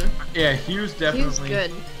think. Yeah, Hugh's definitely. He's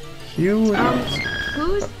good. Hugh.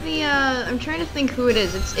 Who's the? I'm trying to think who it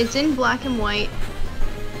is. It's in black and white.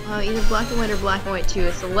 Either black and white or black and white 2.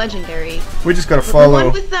 It's a legendary. We just gotta The follow.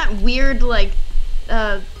 one with that weird like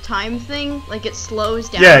time thing, like it slows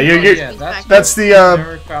down. Yeah, and you're- goes you're- back that's up. the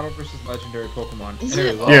Generic battle versus legendary Pokemon. Is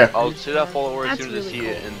Anyway, it? well, Yeah. I'll say that follower as That's soon as I really see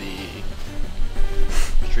it cool. in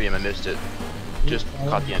the stream. I missed it. Just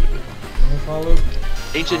caught the end of it. wanna follow?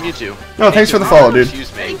 Ancient Mewtwo. No, thanks for the follow, dude.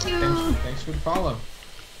 Excuse me. Thank you. Thanks for the follow.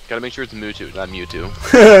 Gotta make sure it's Mewtwo, not Mewtwo.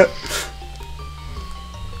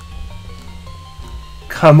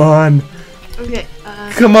 Come on. Okay.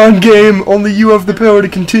 Come on, game. Only you have the power to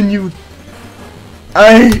continue.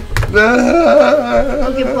 Okay,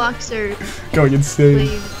 blocks are going insane.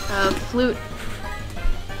 played flute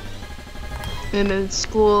in a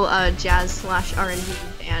school jazz / R&B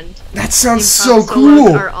band. That sounds Improv so solos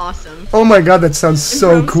cool. Are awesome. Oh my god, that sounds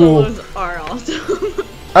so Improv cool. Solos are awesome.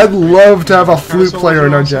 I'd love to have a flute solos player are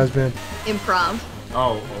in our awesome. jazz band. Improv.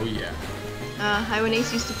 Oh yeah. Highway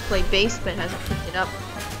Ace used to play bass, but hasn't picked it up.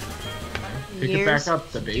 Pick it Years back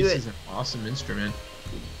up. The to bass do it. is an awesome instrument.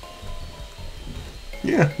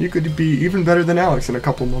 Yeah, you could be even better than Alex in a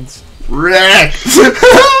couple months. Wreck!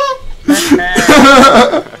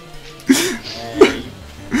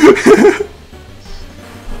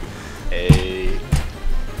 Hey.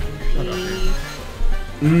 Shut up,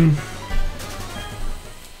 man.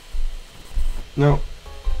 No.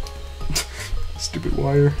 Stupid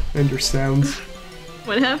wire and your sounds.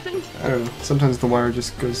 What happened? I don't know. Sometimes the wire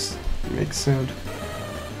just goes, makes sound.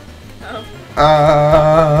 Oh.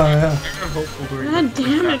 Yeah. I'm hopeful during God the-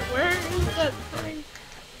 damn it, where is that thing?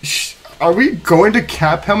 Are we going to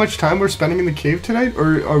cap how much time we're spending in the cave tonight,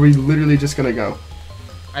 or are we literally just gonna go?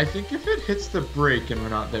 I think if it hits the break and we're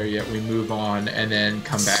not there yet, we move on and then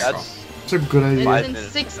come back. That's a good idea. Five It's in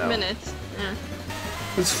minutes 6 now. minutes. Yeah.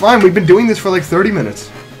 It's fine. We've been doing this for like 30 minutes.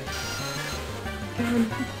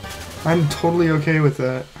 I'm totally okay with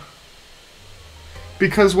that.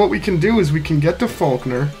 Because what we can do is we can get to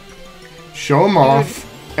Faulkner, show him off,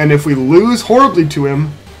 and if we lose horribly to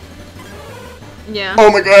him... Yeah.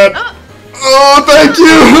 Oh my god! Oh. Oh, thank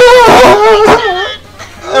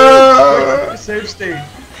you! Save state.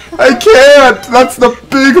 I can't! That's the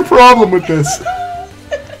big problem with this.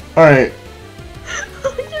 Alright.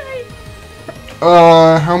 Okay.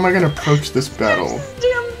 How am I gonna approach this battle? This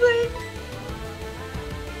damn thing.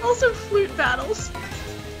 Also flute battles.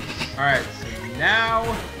 Alright, so now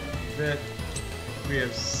that we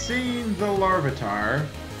have seen the Larvitar,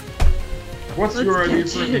 what's Let's your idea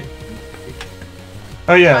catch for it.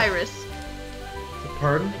 Oh yeah. Tyrus.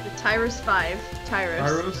 Pardon? Like the Tyrus 5. Tyrus.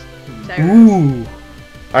 Tyros? Tyrus. Ooh.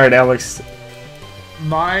 Alright, Alex.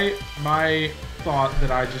 My thought that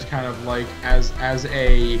I just kind of like as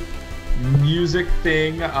a music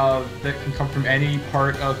thing that can come from any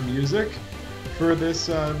part of music for this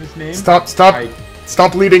this name.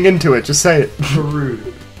 Stop leading into it. Just say it. Darude.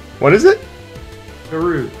 What is it?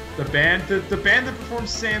 Darude. The band that performs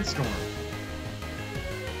Sandstorm.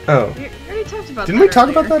 Oh. We already talked about Didn't that we talk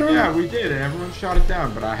earlier. about that earlier? Yeah, we did, and everyone shot it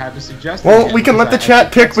down, but I had to suggest it Well, again we can let the because I chat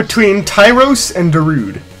had pick to- between Tyros and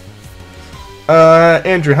Darude.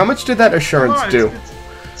 Andrew, how much did that assurance Come on, do?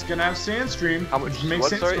 It's gonna have Sandstream. How much- Make what,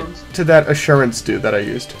 sorry? sandstorms. Did that assurance do that I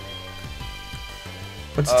used?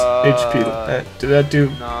 What's HP? Did that do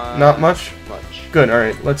not much? Much. Good,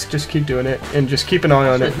 alright, let's just keep doing it, and just keep an eye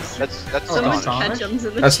on it. That's Someone Astonish? Ketchum's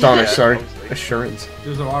in the Astonish, chat. sorry. Mostly. Assurance.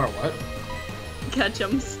 There's a lot of what?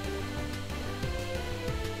 Ketchum's.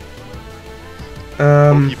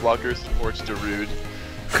 Pokeblocker supports Darude.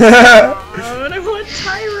 Oh, and I want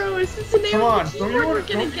Tyros. It's the name Come on, of the don't keyword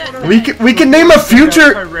you we're want gonna to get. we can name a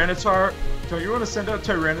future. Tyranitar. Don't you want to send out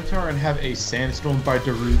Tyranitar and have a Sandstorm by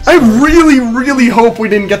Darude? I really hope we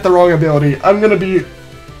didn't get the wrong ability. I'm going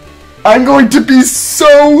to be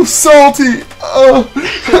so salty. Oh,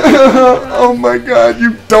 oh my god,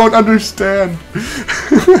 you don't understand.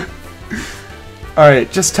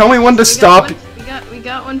 Alright, just tell me when to stop. We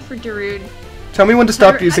got one for Darude. Tell me when to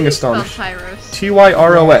stop using How do you Astonish. spell Tyros.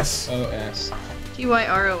 Tyros. OS.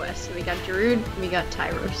 Tyros. So we got Darude, and we got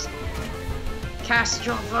Tyros. Cast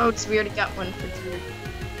your votes. We already got one for Darude.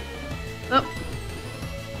 Oh,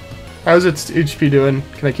 How's its HP doing?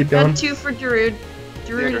 Can I keep going? got 2 for Darude.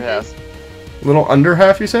 Darude under it half. is. A little under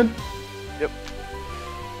half, you said? Yep.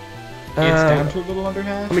 It's down to a little under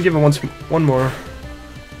half. Let me give it one more.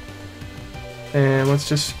 And let's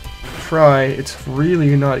just try. It's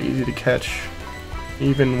really not easy to catch,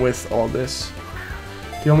 even with all this.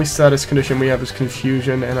 The only status condition we have is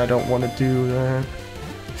confusion, and I don't want to do that.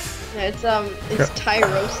 Yeah, it's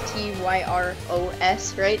Tyros,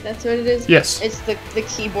 Tyros, right? That's what it is? Yes. It's the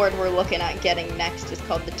keyboard we're looking at getting next is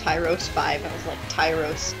called the Tyros 5. I was like,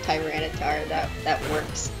 Tyros, Tyranitar, that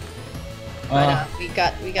works. But we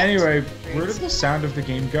got Anyway, two where did upgrades. the sound of the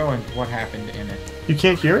game go and what happened in it? You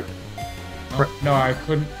can't hear it? Oh, no, I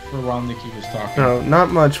couldn't for while Nikki was talking. No, not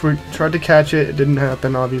much. We tried to catch it. It didn't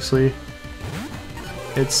happen, obviously.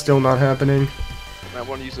 It's still not happening. I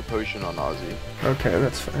want to use a potion on Ozzy. Okay,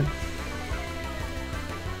 that's fine.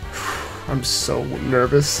 I'm so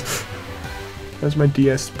nervous. That's my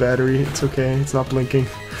DS battery. It's okay. It's not blinking.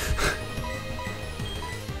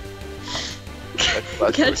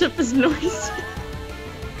 That's Ketchup is noise.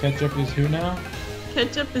 Ketchup is who now?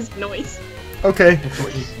 Ketchup is noise. Okay.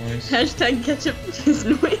 Ketchup is noise. Hashtag ketchup is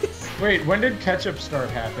noise. Wait, when did ketchup start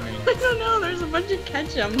happening? I don't know, there's a bunch of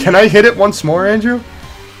ketchup. Can I hit it once more, Andrew?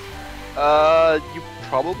 You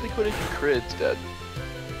probably could if you crit instead.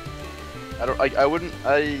 I wouldn't,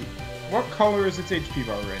 What color is its HP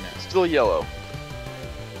bar right now? still yellow.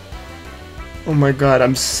 Oh my god,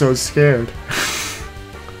 I'm so scared.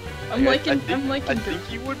 I'm liking I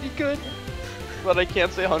think you would be good, but I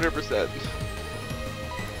can't say 100%.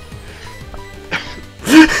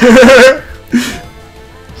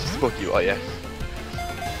 Spoke you, oh yeah.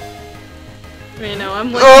 You know,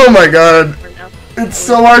 I'm liking Oh my god. right now. It's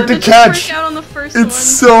so hard to Did it just catch. break out on the first It's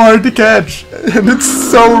so hard to catch. And it's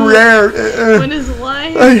so rare. one. When is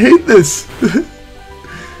live? I hate this.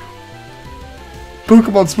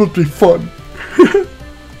 Pokemon's supposed to be fun.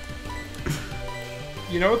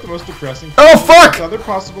 You know what the most depressing Oh, thing is? fuck! The other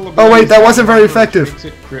possible Oh, wait, that abilities wasn't very have effective. makes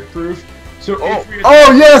it crit proof. So Oh. if we Oh,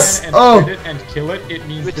 attack yes! again and Oh. crit it and kill it, it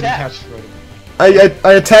means that it Attack. has shredded.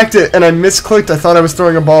 I attacked it and I misclicked. I thought I was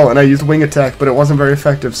throwing a ball and I used wing attack, but it wasn't very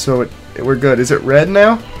effective, so we're good. Is it red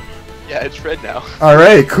now? Yeah, it's red now.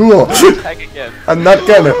 Alright, cool. Attack again. I'm not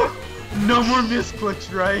gonna. No more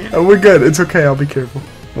misclicks, right? Oh, we're good. It's okay. I'll be careful.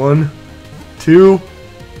 1, 2.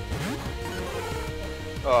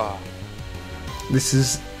 Oh. This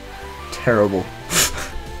is terrible.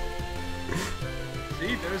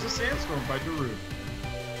 See, there's a sandstorm by Darude.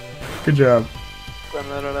 Good job.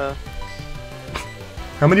 Banana.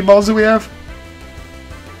 How many balls do we have?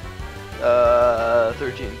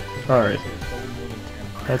 13. Alright.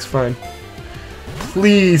 That's fine.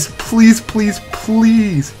 Please, please, please,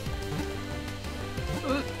 please.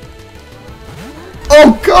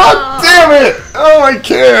 Oh god damn it! Oh, I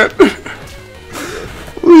can't!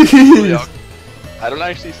 Please! I don't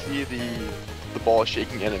actually see the ball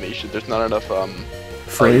shaking animation. There's not enough Frames?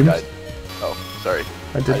 Oh, you died. Oh, sorry.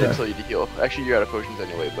 I I did didn't that. tell you to heal. Actually, you're out of potions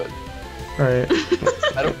anyway, but Alright.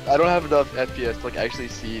 I don't have enough FPS to like actually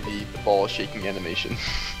see the ball shaking animation.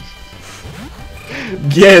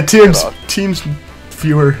 Yeah, Teams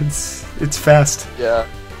viewer. It's fast Yeah.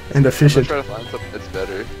 and I'm efficient. trying to find something that's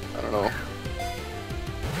better. I don't know.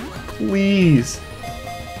 Please.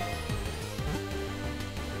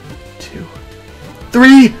 2,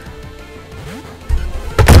 3.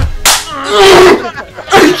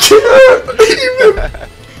 I can't even.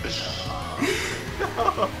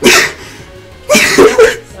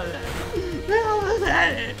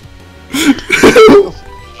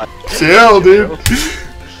 Chill, dude.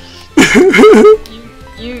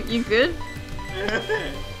 You good?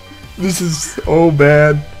 This is so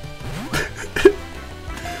bad.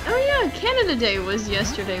 Oh yeah, Canada Day was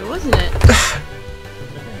yesterday, wasn't it?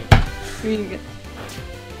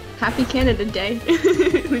 Happy Canada Day.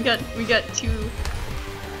 we got two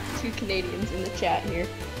Canadians in the chat here.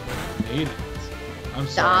 Canadians. I'm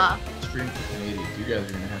sorry. Stream for Canadians. You guys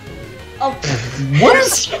are gonna have to leave. Oh. What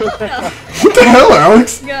is? What the hell,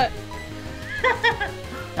 Alex? We got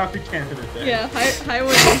Happy Canada Day. yeah.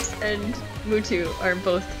 Highways and Mutu are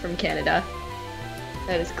both from Canada.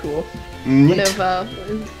 That is cool. One of a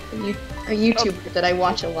YouTuber that I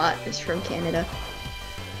watch a lot is from Canada.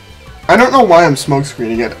 I don't know why I'm smoke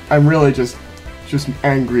screening it. I'm really just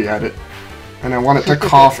angry at it, and I want it to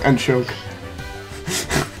cough and choke.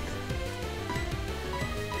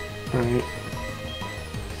 Alright.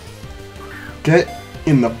 Get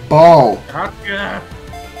in the ball. Gotcha.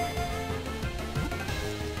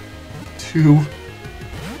 2.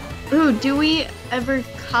 Ooh, do we ever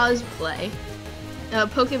cosplay?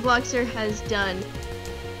 Pokebloxer has done.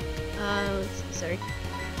 Let's see, sorry.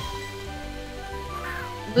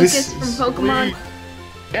 This Lucas from is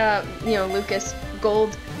Pokemon. Lucas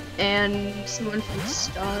Gold, and someone from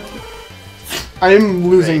Star. I am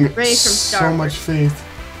losing Ray from Star so Wars. much faith.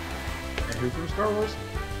 And who from Star Wars?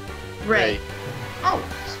 Ray. Oh,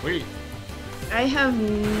 sweet. I have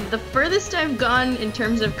the furthest I've gone in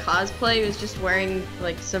terms of cosplay was just wearing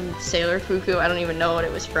like some Sailor Fuku. I don't even know what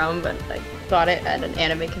it was from, but I got it at an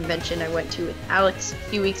anime convention I went to with Alex a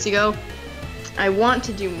few weeks ago. I want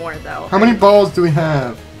to do more though. How many balls do we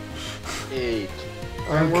have? 8.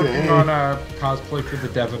 I'm Okay. working on a cosplay for the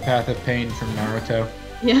Devapath of Pain from Naruto.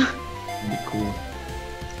 Yeah. It'd be cool.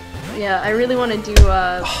 Yeah, I really want to do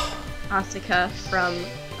Asuka from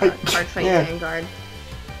Cardfight Vanguard.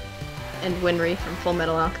 And Winry from Full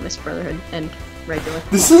Metal Alchemist Brotherhood and regular.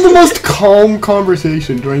 This is the most calm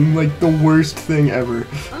conversation during like the worst thing ever.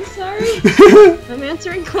 I'm sorry. I'm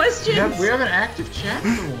answering questions. Yeah, we have an active chat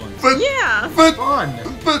for once. But Yeah. but Fun.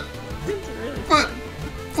 but It's really but fun.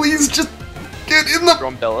 please just get in the.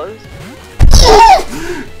 Grumbellas?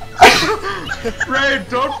 Ray,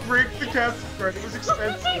 don't break the capture card. It was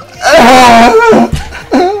expensive.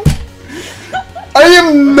 I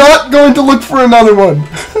am not going to look for another one.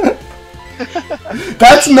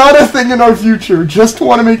 That's not a thing in our future. Just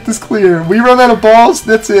want to make this clear. We run out of balls,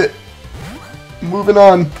 that's it. Moving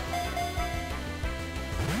on.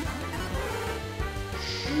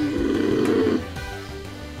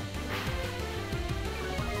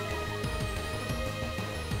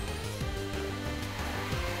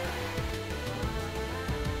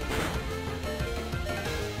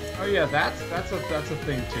 Oh yeah, that's a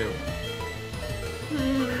thing too.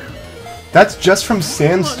 That's just from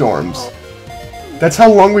sandstorms. That's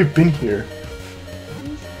how long we've been here.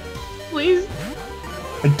 Please.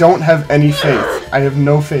 I don't have any faith. I have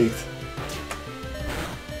no faith.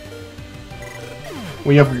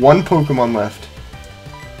 We have one Pokemon left.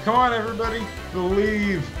 Come on, everybody,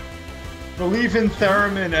 believe. Believe in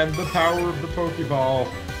Theremin and the power of the Pokeball.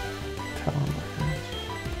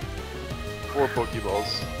 4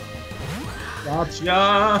 Pokeballs.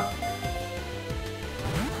 Gotcha.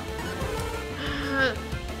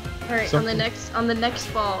 All right, on the next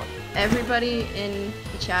ball, everybody in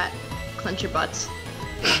the chat, clench your butts.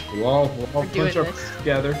 We'll all doing punch our this.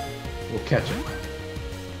 together. We'll catch it.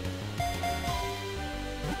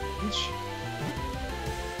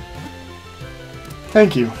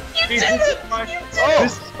 Thank you. You did This it! is why- You did it!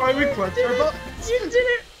 This is why we clench our butts. You did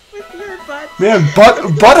it with your butts. Man,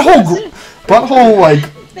 butthole like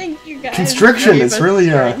Thank you guys. constriction Gave is us really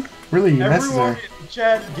strength. really Everyone necessary. in the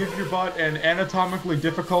chat, give your butt an anatomically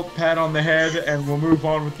difficult pat on the head, and we'll move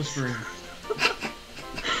on with the stream.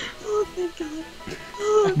 Oh, thank God.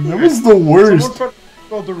 Oh, That was the Someone worst. spelled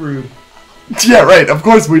Darude. Yeah, right. Of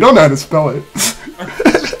course, we don't know how to spell it.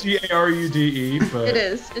 It's just D-A-R-U-D-E, but... it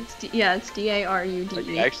is. It's it's Like,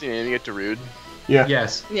 D-A-R-U-D-E. actually naming it Darude. Yeah.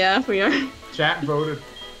 Yes. Yeah, we are. Chat voted.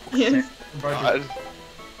 Yes. God.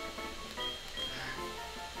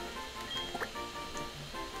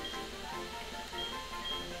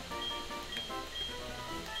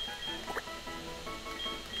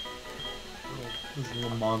 This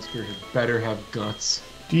little monster had better have guts.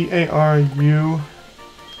 D-A-R-U.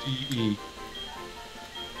 D-E.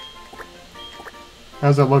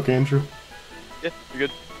 How's that look, Andrew? Yeah, you're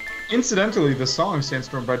good. Incidentally, the song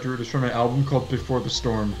Sandstorm by Darude is from an album called Before the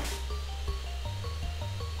Storm.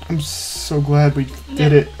 I'm so glad we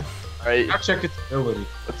did it. Alright, Now check its ability.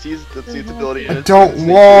 let's see its ability. I don't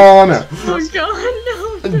wanna. Oh God,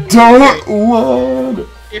 I no. don't wanna.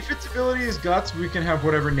 If its ability is guts, we can have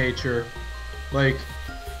whatever nature. Like,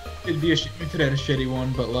 it'd be a shame if it had a shitty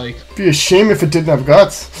one, but like... Be a shame if it didn't have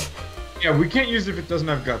guts. Yeah, we can't use it if it doesn't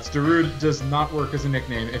have guts. Darude does not work as a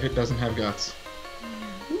nickname if it doesn't have guts.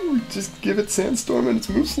 Ooh, just give it Sandstorm and its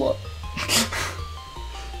move slot.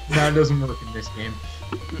 No, it doesn't work in this game.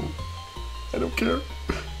 I don't care.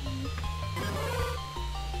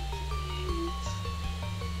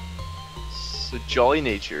 So Jolly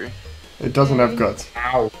Nature. It doesn't have guts.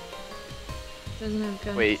 Ow. Doesn't have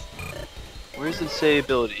guts. Wait. Where does it say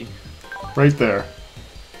ability? Right there.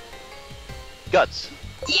 Guts.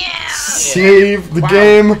 Yeah. Save the Wow.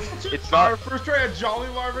 game. It's Our not. first try a Jolly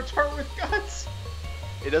Larvitar with guts.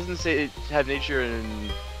 It doesn't say it have nature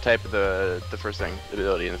and type of the first thing, the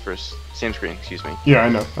ability in the first same screen. Excuse me. Yeah, I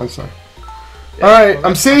know. I'm sorry. Yeah. Alright,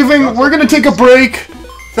 I'm saving. We're gonna take a break.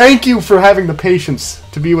 Thank you for having the patience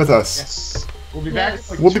to be with us. Yes. We'll be back in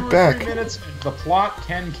Yes. like We'll be 2 or back. 3 minutes and the plot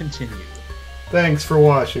can continue. Thanks for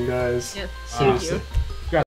watching, guys. Yes. Ah. Thank Seriously. you.